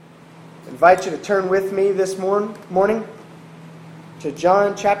I invite you to turn with me this morning to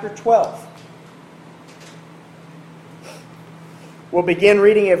John chapter 12. We'll begin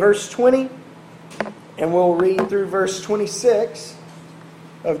reading at verse 20, and we'll read through verse 26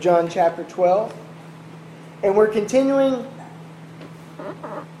 of John chapter 12. And we're continuing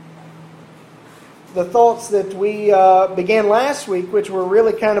the thoughts that we began last week, which were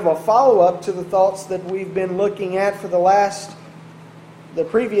really kind of a follow-up to the thoughts that we've been looking at for the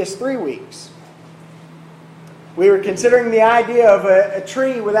previous 3 weeks. We were considering the idea of a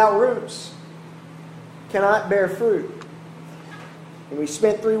tree without roots cannot bear fruit. And we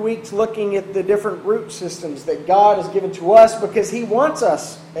spent 3 weeks looking at the different root systems that God has given to us because He wants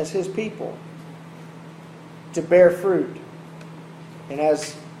us as His people to bear fruit. And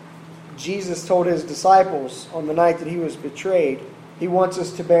as Jesus told His disciples on the night that He was betrayed, He wants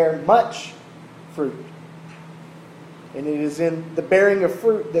us to bear much fruit. And it is in the bearing of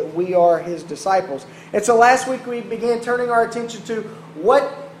fruit that we are His disciples. And so last week we began turning our attention to what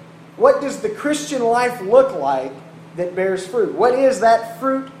does the Christian life look like that bears fruit? What is that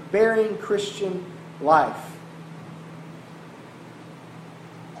fruit-bearing Christian life?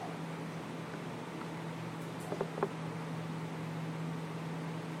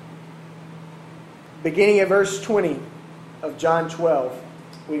 Beginning at verse 20 of John 12,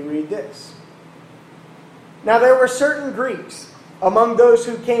 we read this. Now there were certain Greeks among those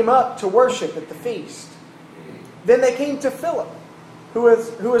who came up to worship at the feast. Then they came to Philip, who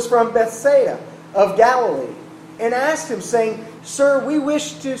was from Bethsaida of Galilee, and asked him, saying, Sir, we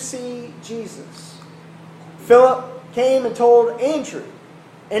wish to see Jesus. Philip came and told Andrew,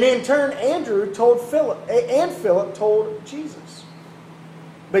 and in turn Andrew told Philip, and Philip told Jesus.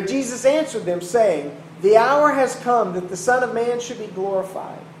 But Jesus answered them, saying, The hour has come that the Son of Man should be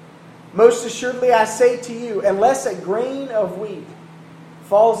glorified. Most assuredly I say to you, unless a grain of wheat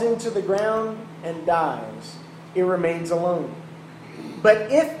falls into the ground and dies, it remains alone.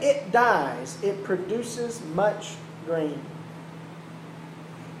 But if it dies, it produces much grain.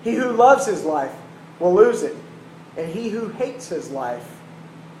 He who loves his life will lose it, and he who hates his life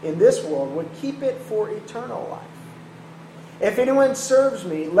in this world will keep it for eternal life. If anyone serves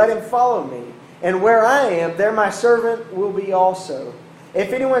me, let him follow me, and where I am, there my servant will be also.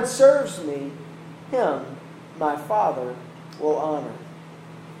 If anyone serves me, him my Father will honor.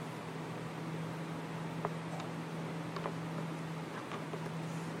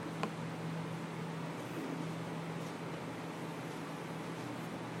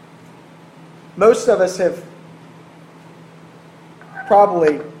 Most of us have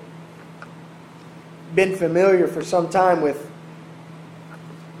probably been familiar for some time with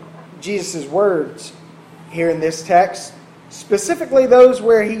Jesus' words here in this text. Specifically those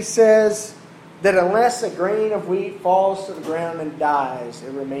where He says that unless a grain of wheat falls to the ground and dies,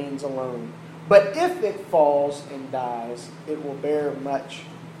 it remains alone. But if it falls and dies, it will bear much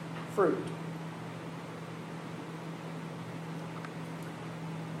fruit.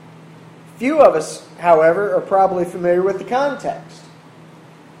 Few of us, however, are probably familiar with the context.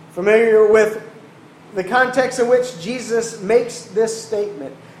 Familiar with the context in which Jesus makes this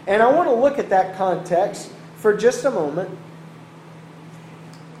statement. And I want to look at that context for just a moment.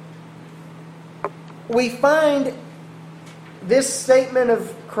 We find this statement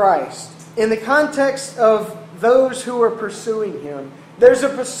of Christ in the context of those who are pursuing Him. There's a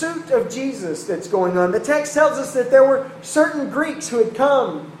pursuit of Jesus that's going on. The text tells us that there were certain Greeks who had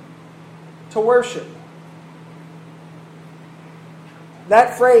come to worship.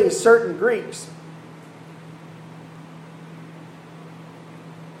 That phrase, certain Greeks,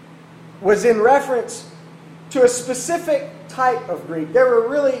 was in reference to a specific type of Greek. There were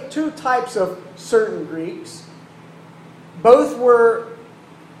really two types of certain Greeks. Both were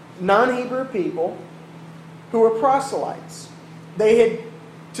non-Hebrew people who were proselytes. They had,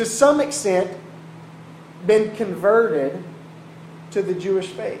 to some extent, been converted to the Jewish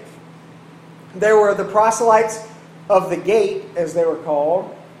faith. There were the proselytes of the gate, as they were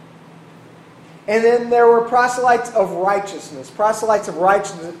called. And then there were proselytes of righteousness. Proselytes of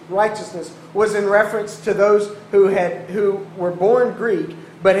righteousness was in reference to those who were born Greek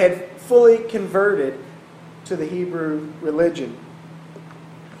but had fully converted to the Hebrew religion.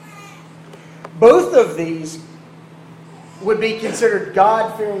 Both of these would be considered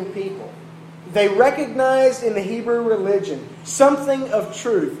God-fearing people. They recognized in the Hebrew religion something of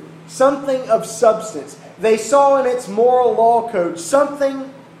truth, something of substance. They saw in its moral law code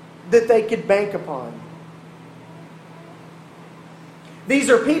something that they could bank upon. These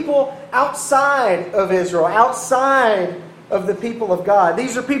are people outside of Israel, outside of the people of God.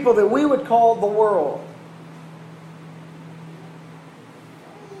 These are people that we would call the world.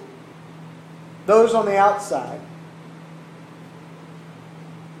 those on the outside,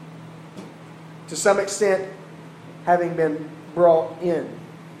 to some extent having been brought in.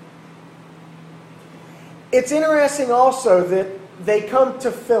 It's interesting also that they come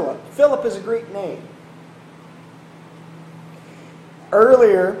to Philip. Philip is a Greek name.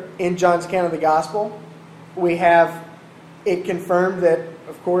 Earlier in John's account of the gospel, we have it confirmed that,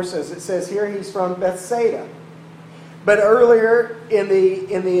 of course, as it says here, he's from Bethsaida. But earlier in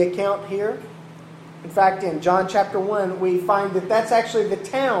the account here, in fact, in John chapter 1, we find that that's actually the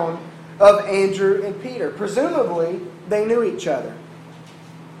town of Andrew and Peter. Presumably, they knew each other.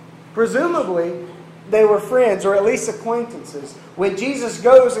 Presumably, they were friends, or at least acquaintances. When Jesus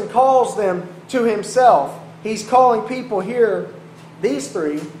goes and calls them to himself, he's calling people here, these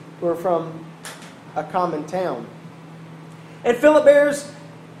three, who are from a common town. And Philip bears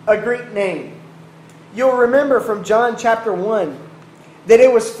a Greek name. You'll remember from John chapter 1 that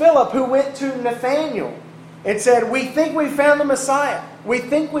it was Philip who went to Nathanael and said, "We think we found the Messiah. We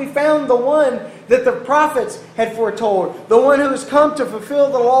think we found the one that the prophets had foretold, the one who has come to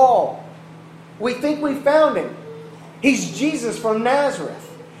fulfill the law. We think we found him. He's Jesus from Nazareth."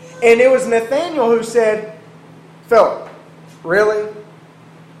 And it was Nathanael who said, "Philip, really?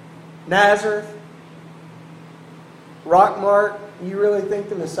 Nazareth? Rockmart? You really think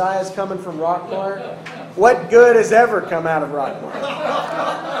the Messiah is coming from Rockmart? What good has ever come out of Rockmart?"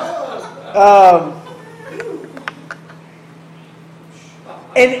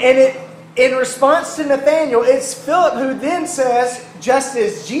 In response to Nathanael, it's Philip who then says, just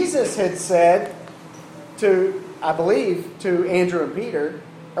as Jesus had said to, I believe, to Andrew and Peter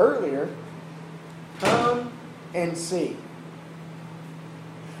earlier, "Come and see."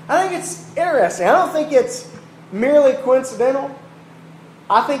 I think it's interesting. I don't think it's merely coincidental.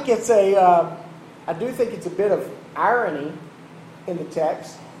 I think it's I do think it's a bit of irony in the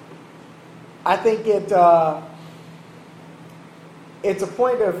text. I think it's a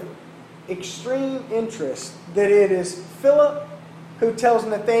point of extreme interest that it is Philip who tells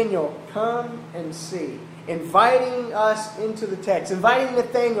Nathanael, "Come and see," inviting us into the text, inviting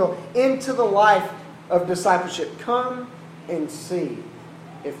Nathanael into the life of discipleship. Come and see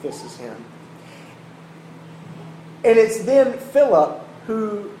if this is him. And it's then Philip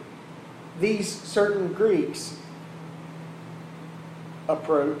who these certain Greeks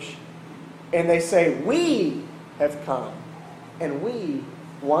approach, and they say, "We have come, and we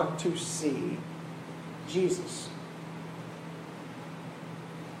want to see Jesus."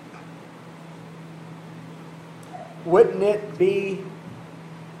 Wouldn't it be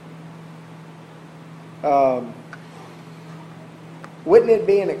an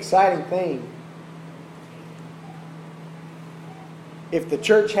exciting thing if the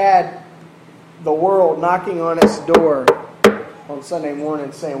church had the world knocking on its door on Sunday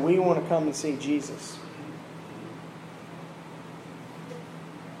morning saying, "We want to come and see Jesus"?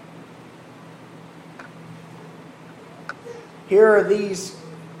 Here are these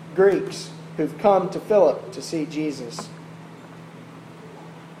Greeks who've come to Philip to see Jesus.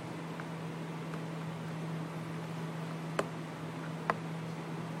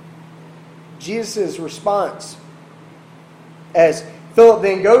 Jesus' response, as Philip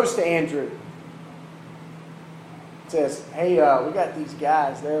then goes to Andrew, says, "Hey, we got these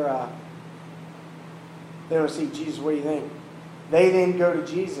guys. They want to see Jesus. What do you think?" They then go to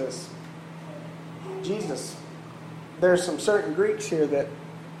Jesus. "Jesus, there's some certain Greeks here that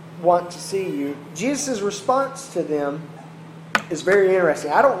want to see you." Jesus' response to them is very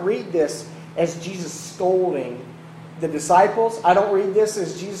interesting. I don't read this as Jesus scolding the disciples. I don't read this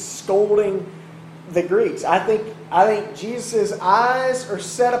as Jesus scolding the Greeks. I think Jesus' eyes are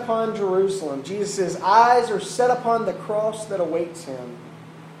set upon Jerusalem. Jesus' eyes are set upon the cross that awaits him.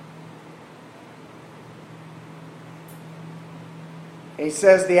 And he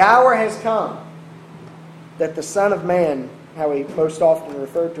says, "The hour has come that the Son of Man," how he most often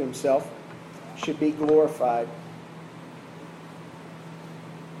referred to himself, "should be glorified."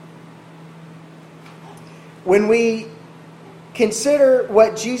 When we consider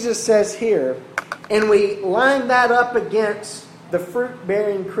what Jesus says here, and we line that up against the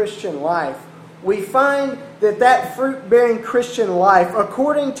fruit-bearing Christian life, we find that that fruit-bearing Christian life,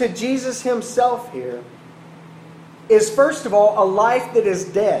 according to Jesus himself here, is first of all a life that is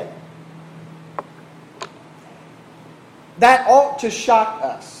dead. That ought to shock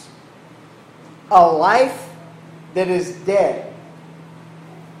us. A life that is dead.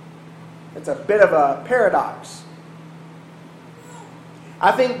 It's a bit of a paradox.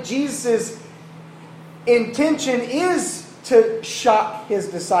 I think Jesus' intention is to shock his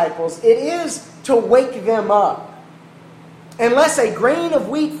disciples. It is to wake them up unless a grain of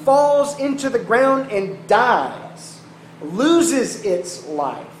wheat falls into the ground and dies, loses its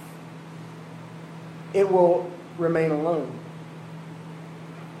life, it will remain alone.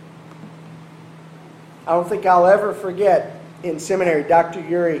 I don't think I'll ever forget in seminary, Dr.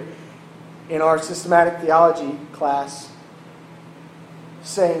 Uri, in our systematic theology class,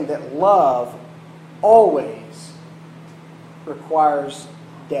 saying that love always requires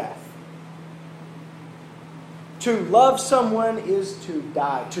death. To love someone is to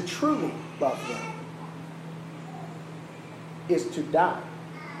die. To truly love them is to die.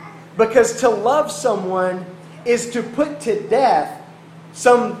 Because to love someone is to put to death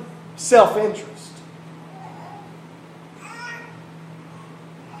some self-interest.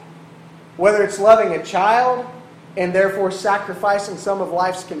 Whether it's loving a child and therefore sacrificing some of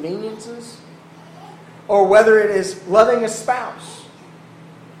life's conveniences, or whether it is loving a spouse,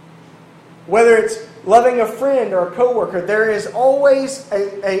 whether it's loving a friend or a coworker, there is always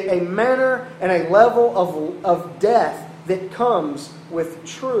a manner and a level of death that comes with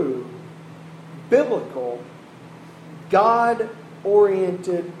true, biblical,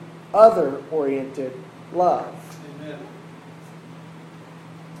 God-oriented, other-oriented love. Amen.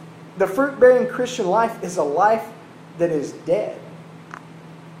 The fruit-bearing Christian life is a life that is dead.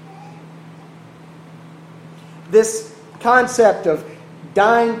 This concept of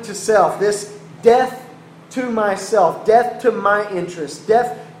dying to self, this death to myself, death to my interests,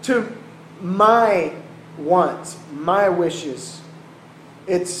 death to my wants, my wishes.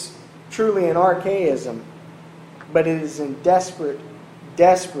 It's truly an archaism, but it is in desperate,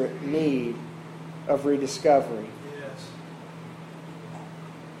 desperate need of rediscovery. Yes.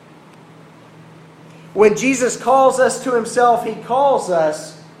 When Jesus calls us to Himself, He calls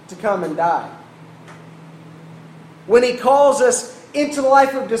us to come and die. When He calls us into the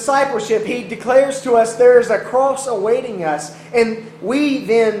life of discipleship, He declares to us there is a cross awaiting us, and we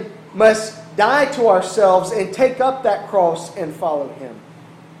then must die to ourselves and take up that cross and follow Him.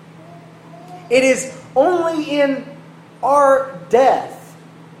 It is only in our death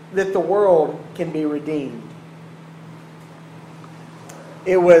that the world can be redeemed.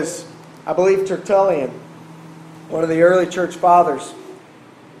 It was, I believe, Tertullian, one of the early church fathers,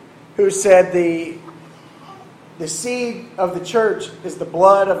 who said the seed of the church is the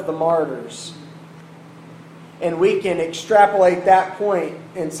blood of the martyrs. And we can extrapolate that point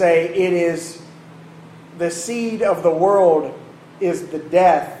and say it is the seed of the world is the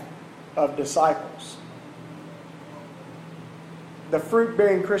death of disciples. The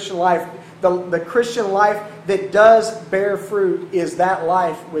fruit-bearing Christian life, the Christian life that does bear fruit, is that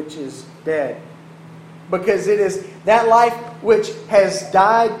life which is dead. Because it is that life which has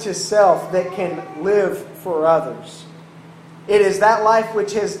died to self that can live for others. It is that life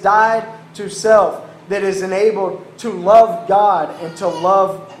which has died to self that is enabled to love God and to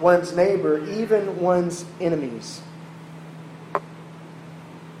love one's neighbor, even one's enemies.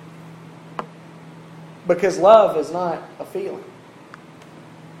 Because love is not a feeling.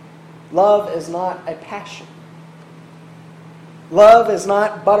 Love is not a passion. Love is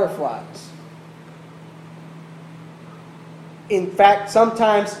not butterflies. In fact,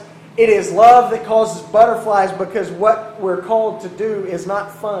 sometimes it is love that causes butterflies because what we're called to do is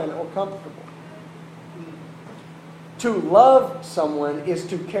not fun or comfortable. To love someone is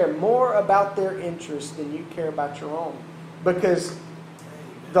to care more about their interests than you care about your own. Because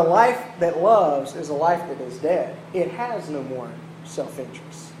the life that loves is a life that is dead. It has no more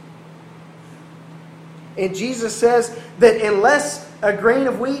self-interest. And Jesus says that unless a grain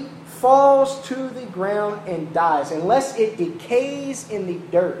of wheat falls to the ground and dies, unless it decays in the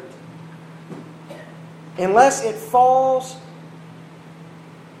dirt, unless it falls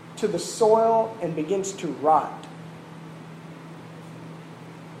to the soil and begins to rot,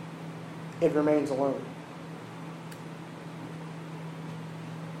 it remains alone.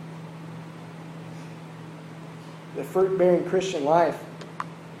 The fruit-bearing Christian life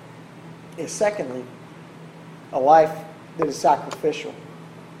is, secondly, a life that is sacrificial.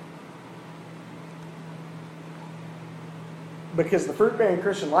 Because the fruit-bearing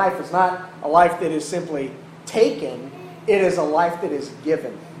Christian life is not a life that is simply taken. It is a life that is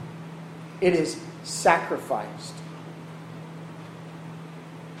given. It is sacrificed.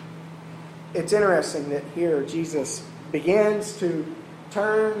 It's interesting that here Jesus begins to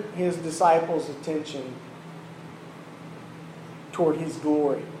turn His disciples' attention toward His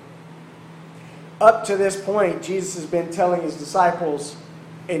glory. Up to this point, Jesus has been telling His disciples,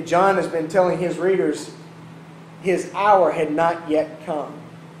 and John has been telling his readers, His hour had not yet come.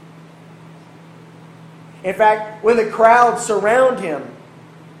 In fact, when the crowds surround Him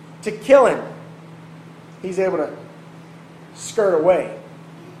to kill Him, He's able to skirt away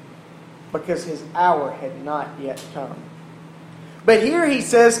because his hour had not yet come. But here he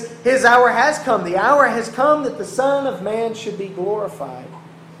says his hour has come. The hour has come that the Son of Man should be glorified.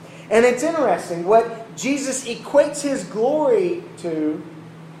 And it's interesting. What Jesus equates his glory to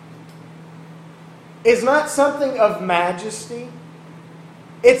is not something of majesty.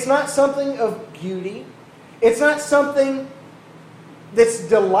 It's not something of beauty. It's not something that's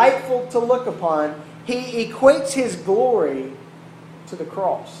delightful to look upon. He equates his glory to the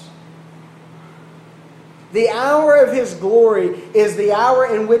cross. The hour of his glory is the hour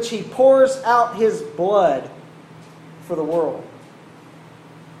in which he pours out his blood for the world.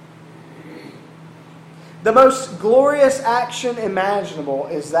 The most glorious action imaginable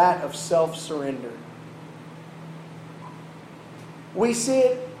is that of self-surrender. We see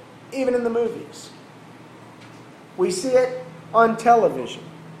it even in the movies. We see it on television.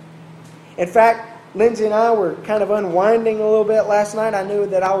 In fact, Lindsay and I were kind of unwinding a little bit last night. I knew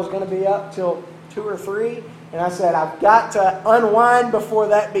that I was going to be up till 2 or 3. And I said, I've got to unwind before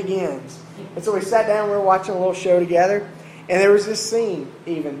that begins. And so we sat down, we were watching a little show together. And there was this scene,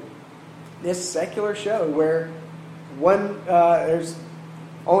 even, this secular show, where there's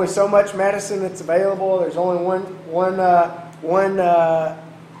only so much medicine that's available. There's only one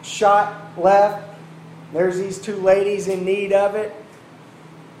shot left. There's these 2 ladies in need of it.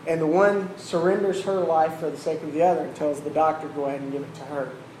 And the one surrenders her life for the sake of the other and tells the doctor, go ahead and give it to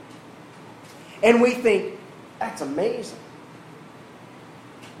her. And we think, that's amazing.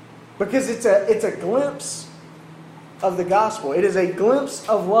 Because it's a glimpse of the gospel. It is a glimpse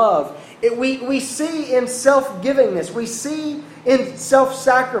of love. We see in self-givingness. We see in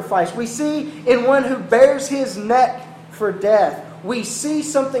self-sacrifice. We see in one who bears his neck for death. We see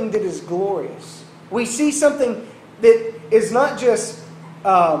something that is glorious. We see something that is not just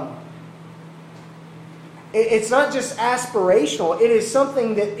it's not just aspirational. It is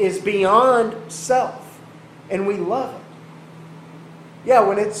something that is beyond self. And we love it. Yeah,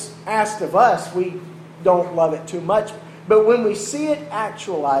 when it's asked of us, we don't love it too much. But when we see it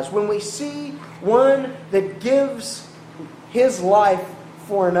actualized, when we see one that gives his life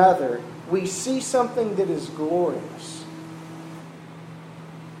for another, we see something that is glorious.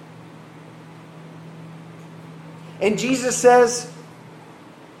 And Jesus says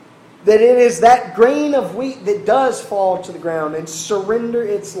that it is that grain of wheat that does fall to the ground and surrender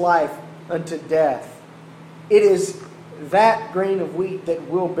its life unto death. It is that grain of wheat that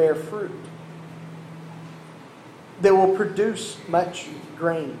will bear fruit, that will produce much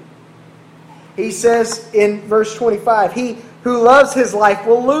grain. He says in verse 25, he who loves his life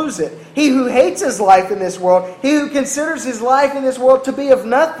will lose it. He who hates his life in this world, he who considers his life in this world to be of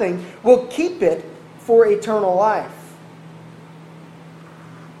nothing, will keep it for eternal life.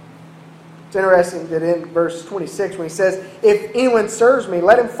 It's interesting that in verse 26 when he says, if anyone serves me,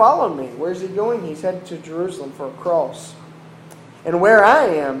 let him follow me. Where's he going? He's headed to Jerusalem for a cross. And where I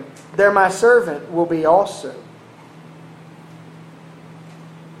am, there my servant will be also.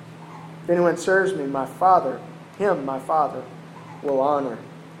 If anyone serves me, my Father will honor.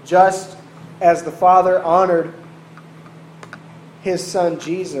 Just as the Father honored his Son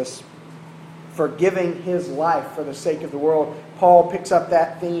Jesus for giving his life for the sake of the world, Paul picks up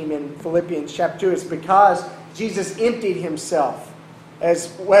that theme in Philippians chapter 2. It's because Jesus emptied himself.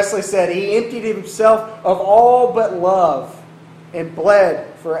 As Wesley said, he emptied himself of all but love and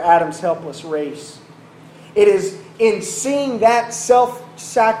bled for Adam's helpless race. It is in seeing that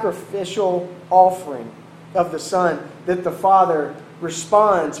self-sacrificial offering of the Son that the Father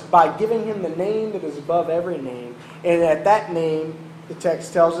responds by giving him the name that is above every name. And at that name, the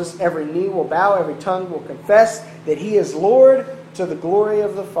text tells us, every knee will bow, every tongue will confess that he is Lord to the glory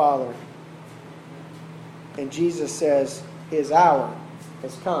of the Father. And Jesus says his hour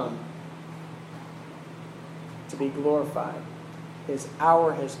has come to be glorified. His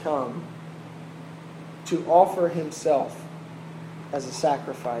hour has come to offer himself as a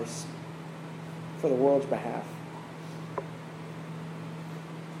sacrifice for the world's behalf.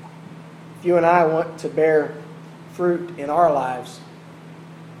 If you and I want to bear fruit in our lives,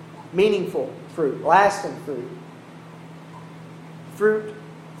 meaningful fruit, lasting fruit, fruit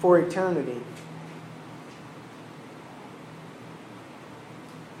for eternity,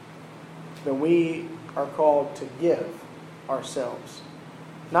 then we are called to give ourselves.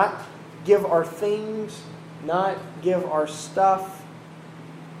 Not give our things, not give our stuff,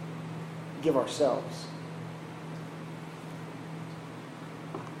 give ourselves.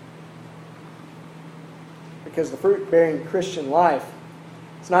 Because the fruit-bearing Christian life,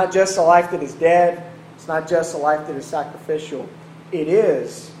 it's not just a life that is dead. It's not just a life that is sacrificial. It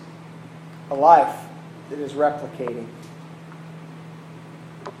is a life that is replicating.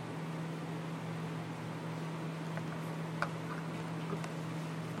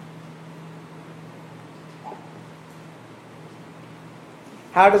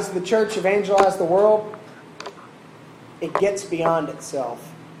 How does the church evangelize the world? It gets beyond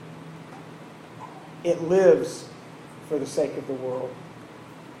itself. It lives for the sake of the world.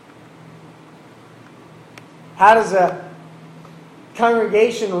 How does a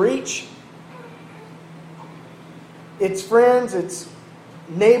congregation reach its friends, its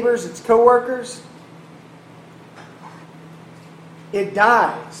neighbors, its co-workers? It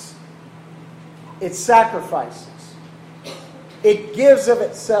dies. It sacrifices. It gives of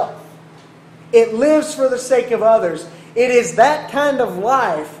itself. It lives for the sake of others. It is that kind of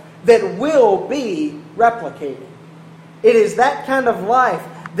life that will be replicated. It is that kind of life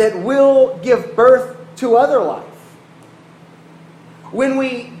that will give birth to other life. When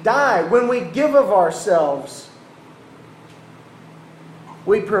we die, when we give of ourselves,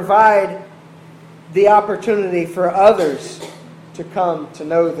 we provide the opportunity for others to come to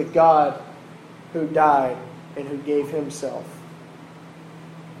know the God who died and who gave Himself.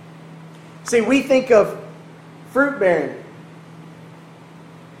 See, we think of fruit bearing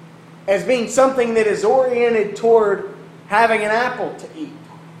as being something that is oriented toward having an apple to eat.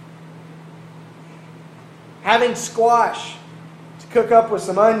 Having squash to cook up with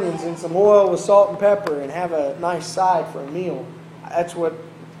some onions and some oil with salt and pepper and have a nice side for a meal. That's what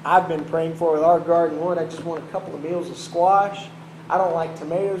I've been praying for with our garden. Lord, I just want a couple of meals of squash. I don't like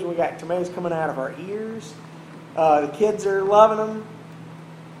tomatoes. We got tomatoes coming out of our ears. The kids are loving them.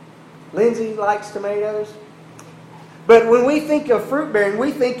 Lindsay likes tomatoes. But when we think of fruit bearing,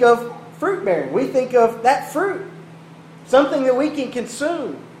 we think of fruit bearing. We think of that fruit. Something that we can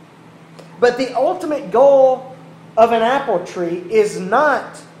consume. But the ultimate goal of an apple tree is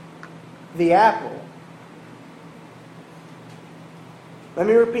not the apple. Let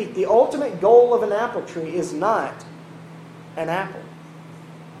me repeat. The ultimate goal of an apple tree is not an apple.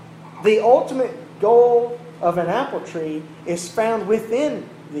 The ultimate goal of an apple tree is found within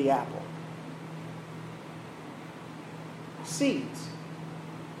the apple. Seeds.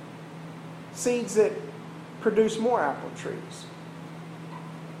 Seeds that produce more apple trees.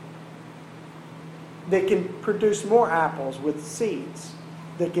 That can produce more apples with seeds.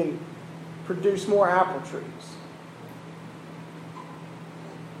 That can produce more apple trees.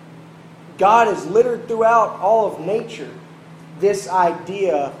 God has littered throughout all of nature this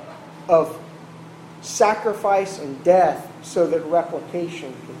idea of sacrifice and death so that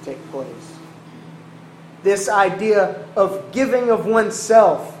replication can take place. This idea of giving of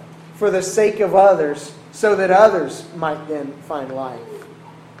oneself for the sake of others so that others might then find life.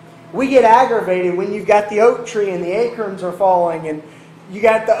 We get aggravated when you've got the oak tree and the acorns are falling and you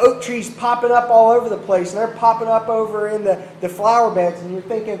got the oak trees popping up all over the place and they're popping up over in the flower beds and you're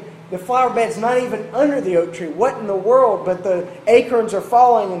thinking, the flower bed's not even under the oak tree. What in the world? But the acorns are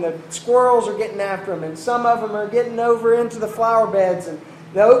falling and the squirrels are getting after them and some of them are getting over into the flower beds and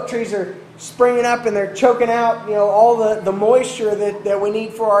the oak trees are springing up and they're choking out, all the moisture that we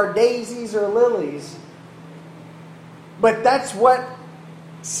need for our daisies or lilies. But that's what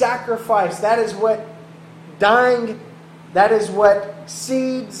sacrifice, that is what dying, that is what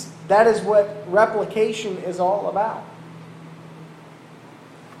seeds, that is what replication is all about.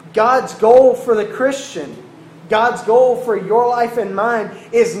 God's goal for the Christian, God's goal for your life and mine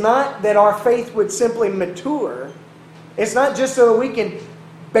is not that our faith would simply mature. It's not just so that we can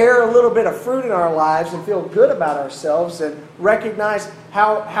bear a little bit of fruit in our lives and feel good about ourselves and recognize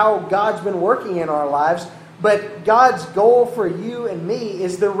how God's been working in our lives. But God's goal for you and me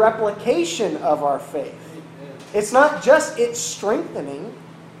is the replication of our faith. It's not just its strengthening.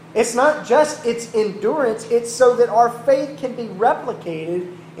 It's not just its endurance. It's so that our faith can be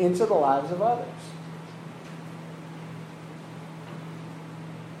replicated into the lives of others.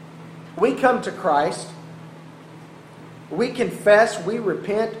 We come to Christ. We confess. We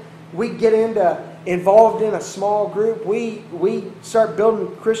repent. We get involved in a small group. We start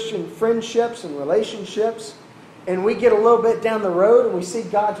building Christian friendships and relationships. And we get a little bit down the road and we see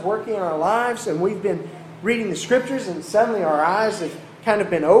God's working in our lives. And we've been reading the Scriptures and suddenly our eyes have kind of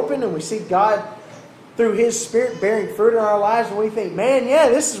been opened and we see God through His Spirit bearing fruit in our lives. And we think, man, yeah,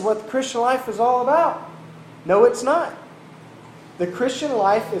 this is what the Christian life is all about. No, it's not. The Christian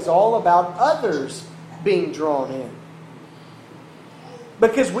life is all about others being drawn in.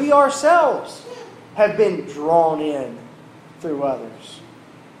 Because we ourselves have been drawn in through others.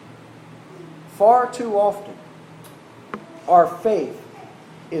 Far too often, our faith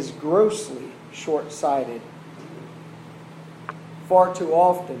is grossly short-sighted. Far too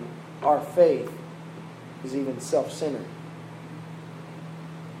often, our faith is even self-centered.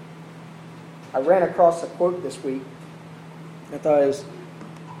 I ran across a quote this week. I thought it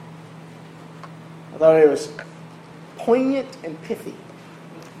was poignant and pithy.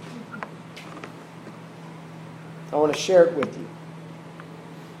 I want to share it with you.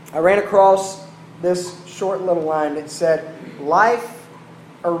 I ran across this short little line that said, "Life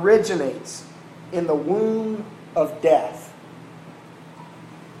originates in the womb of death."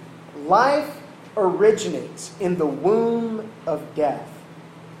 Life originates in the womb of death.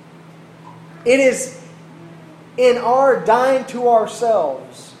 It is in our dying to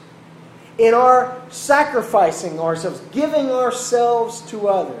ourselves, in our sacrificing ourselves, giving ourselves to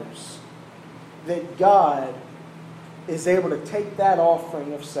others, that God is able to take that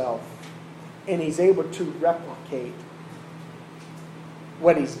offering of self and He's able to replicate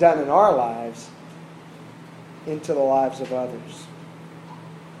what He's done in our lives into the lives of others.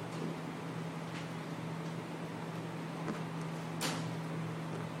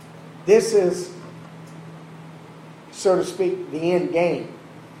 This is, so to speak, the end game.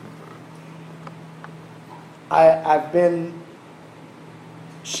 I've been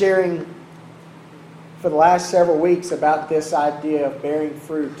sharing for the last several weeks about this idea of bearing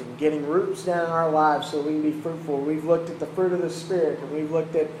fruit and getting roots down in our lives so we can be fruitful. We've looked at the fruit of the Spirit, and we've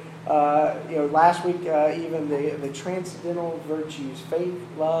looked at, last week even the transcendental virtues, faith,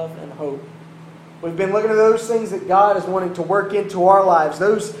 love, and hope. We've been looking at those things that God is wanting to work into our lives,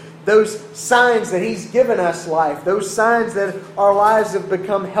 those signs that He's given us life, those signs that our lives have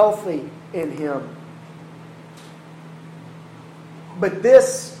become healthy in Him. But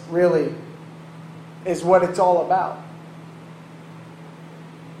this really is what it's all about.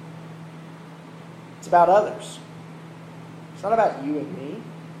 It's about others. It's not about you and me.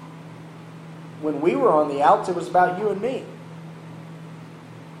 When we were on the outs, it was about you and me.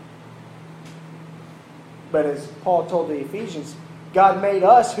 But as Paul told the Ephesians, God made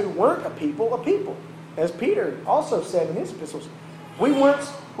us who weren't a people. As Peter also said in his epistles, we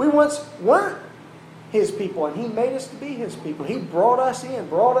once weren't His people, and He made us to be His people. He brought us in,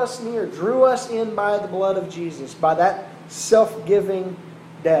 brought us near, drew us in by the blood of Jesus, by that self-giving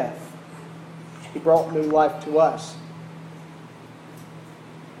death. He brought new life to us.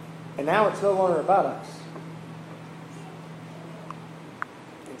 And now it's no longer about us.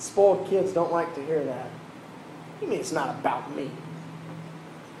 And spoiled kids don't like to hear that. You mean it's not about me?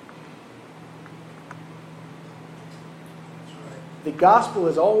 The gospel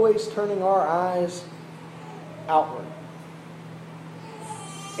is always turning our eyes outward.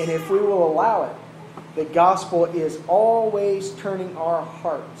 And if we will allow it, the gospel is always turning our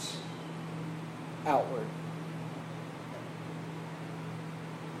hearts outward.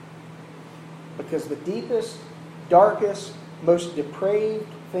 Because the deepest, darkest, most depraved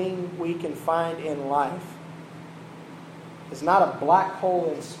thing we can find in life is not a black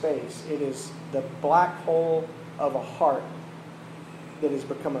hole in space. It is the black hole of a heart that has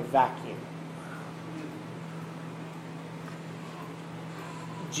become a vacuum.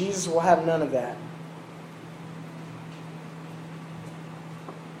 Jesus will have none of that.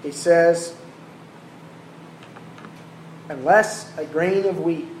 He says, unless a grain of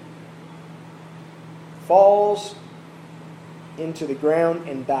wheat falls into the ground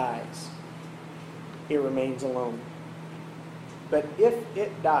and dies, it remains alone. But if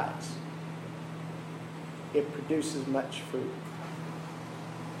it dies, it produces much fruit.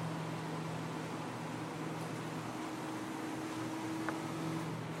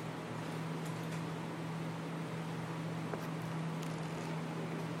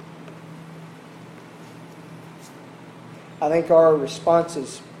 I think our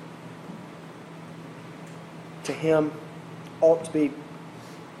responses to Him ought to be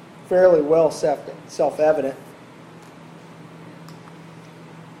fairly well self-evident.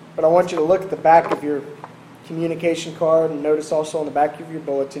 But I want you to look at the back of your communication card and notice also on the back of your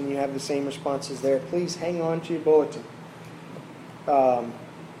bulletin you have the same responses there. Please hang on to your bulletin.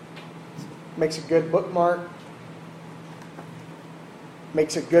 Makes a good bookmark.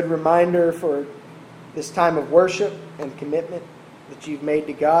 Makes a good reminder for this time of worship and commitment that you've made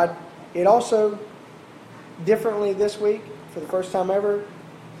to God. It also, differently this week, for the first time ever,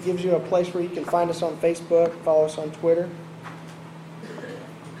 gives you a place where you can find us on Facebook, follow us on Twitter.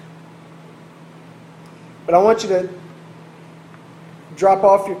 But I want you to drop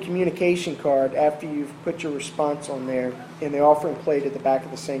off your communication card after you've put your response on there in the offering plate at the back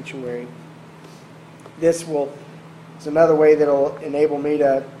of the sanctuary. This is another way that will enable me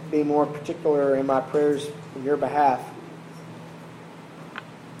to be more particular in my prayers on your behalf.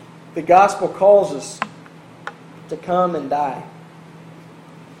 The gospel calls us to come and die.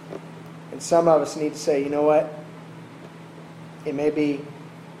 And some of us need to say, you know what? It may be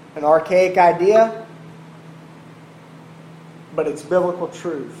an archaic idea, but it's biblical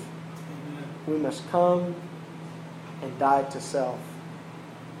truth. We must come and die to self.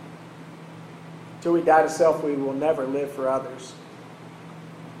 Until we die to self, we will never live for others.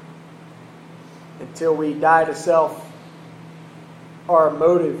 Until we die to self, our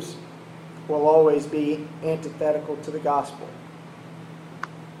motives will always be antithetical to the gospel.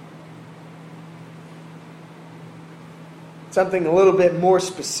 Something a little bit more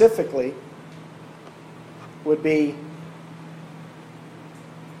specifically would be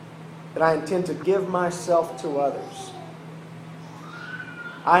that I intend to give myself to others.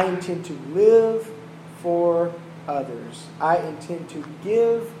 I intend to live for others. I intend to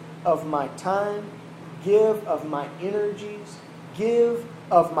give of my time, give of my energies, give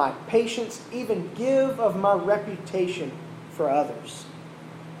of my patience, even give of my reputation for others.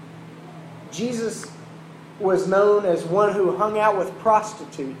 Jesus was known as one who hung out with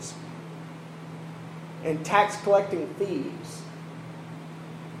prostitutes and tax-collecting thieves.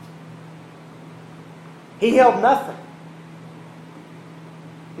 He held nothing.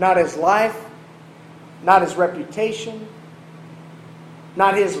 Not his life, not his reputation,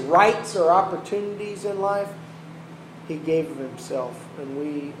 not his rights or opportunities in life. He gave of himself, and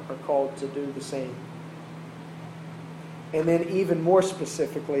we are called to do the same. And then even more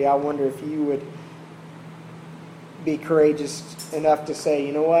specifically, I wonder if you would be courageous enough to say,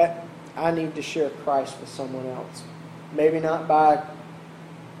 you know what? I need to share Christ with someone else. Maybe not by,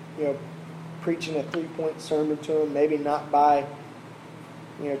 preaching a 3-point sermon to them. Maybe not by,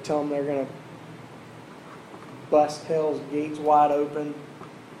 tell them they're going to bust hell's gates wide open.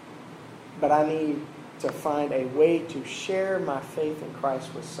 But I need to find a way to share my faith in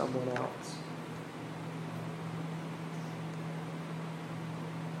Christ with someone else.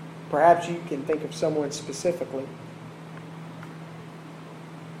 Perhaps you can think of someone specifically.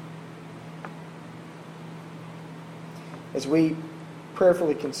 As we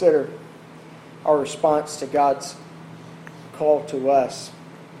prayerfully consider our response to God's call to us,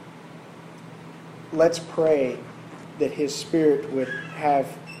 let's pray that His Spirit would have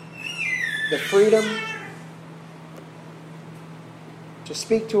the freedom to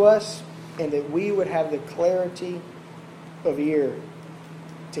speak to us, and that we would have the clarity of ear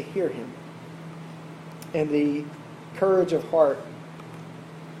to hear Him, and the courage of heart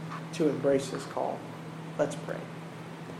to embrace His call. Let's pray.